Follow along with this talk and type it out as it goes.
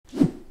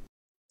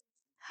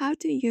how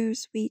to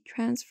use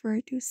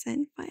WeTransfer to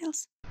send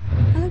files.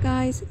 Hello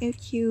guys,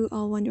 if you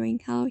are wondering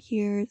how,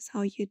 here's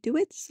how you do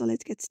it. So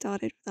let's get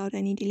started without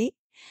any delay.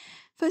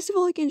 First of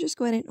all, you can just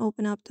go ahead and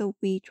open up the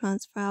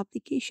WeTransfer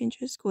application.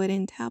 Just go ahead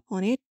and tap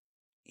on it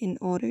in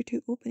order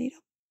to open it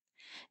up.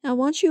 Now,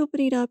 once you open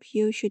it up,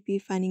 you should be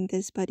finding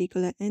this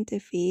particular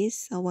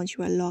interface once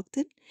you are logged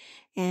in.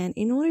 And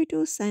in order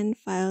to send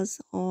files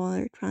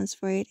or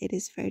transfer it, it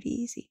is very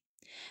easy.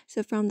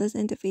 So from this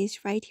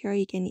interface right here,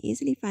 you can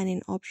easily find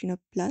an option of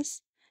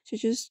plus. So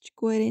just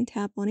go ahead and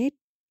tap on it.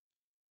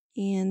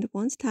 And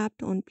once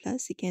tapped on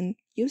plus, you can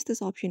use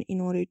this option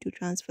in order to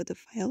transfer the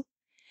file.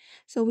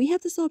 So we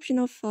have this option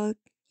of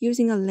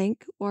using a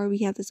link, or we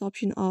have this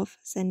option of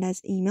send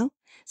as email.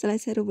 So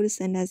let's head over to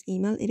send as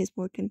email. It is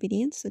more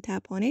convenient. So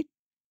tap on it.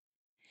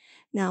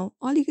 Now,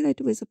 all you gotta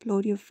do is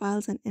upload your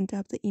files and enter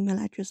up the email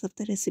address of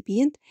the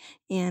recipient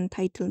and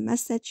title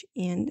message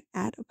and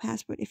add a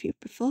password if you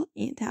prefer,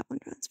 and tap on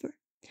transfer.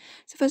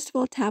 So first of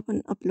all, tap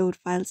on upload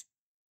files,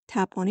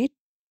 tap on it,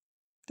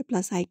 the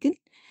plus icon,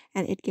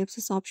 and it gives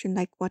us option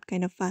like what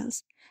kind of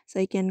files. So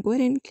you can go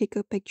ahead and click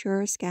a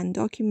picture, scan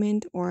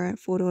document, or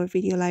photo or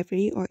video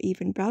library, or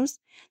even browse.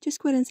 Just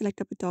go ahead and select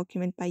up a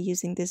document by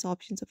using these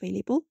options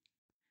available.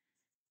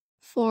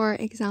 For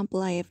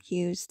example, I have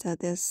used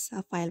this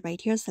file right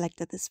here,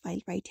 selected this file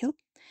right here.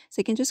 So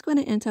you can just go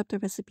ahead and enter up the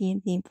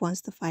recipient name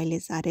once the file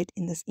is added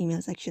in this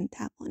email section,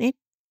 tap on it,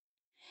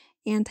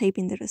 and type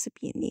in the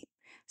recipient name.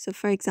 So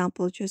for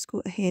example, just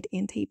go ahead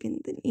and type in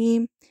the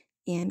name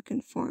and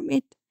confirm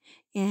it.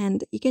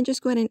 And you can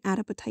just go ahead and add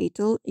up a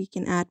title. You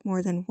can add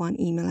more than one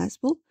email as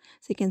well.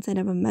 So you can send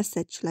up a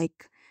message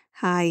like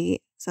hi,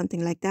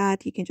 something like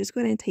that. You can just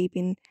go ahead and type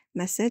in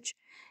message.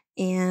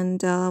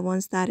 And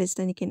once that is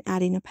done, you can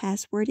add in a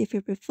password if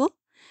you prefer.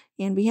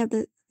 And we have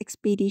the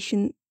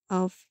expedition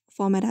of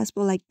format as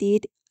well, like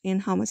date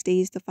and how much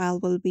days the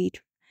file will be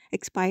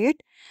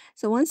expired.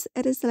 So once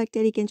it is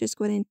selected, you can just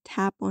go ahead and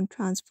tap on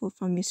transfer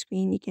from your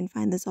screen. You can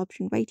find this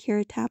option right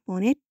here, tap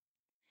on it,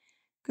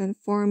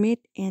 confirm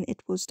it, and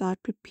it will start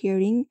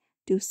preparing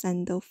to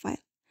send the file.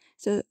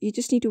 So you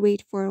just need to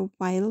wait for a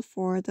while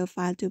for the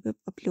file to be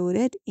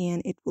uploaded,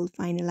 and it will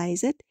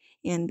finalize it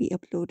and be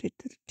uploaded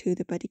to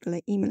the particular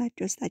email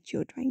address that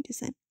you're trying to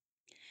send.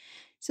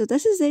 So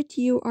this is it.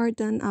 You are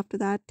done. After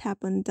that, tap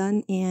on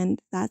done,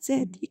 and that's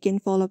it. You can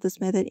follow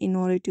this method in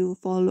order to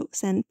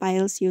send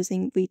files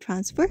using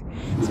WeTransfer.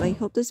 So I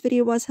hope this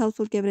video was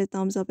helpful. Give it a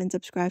thumbs up and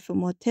subscribe for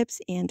more tips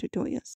and tutorials.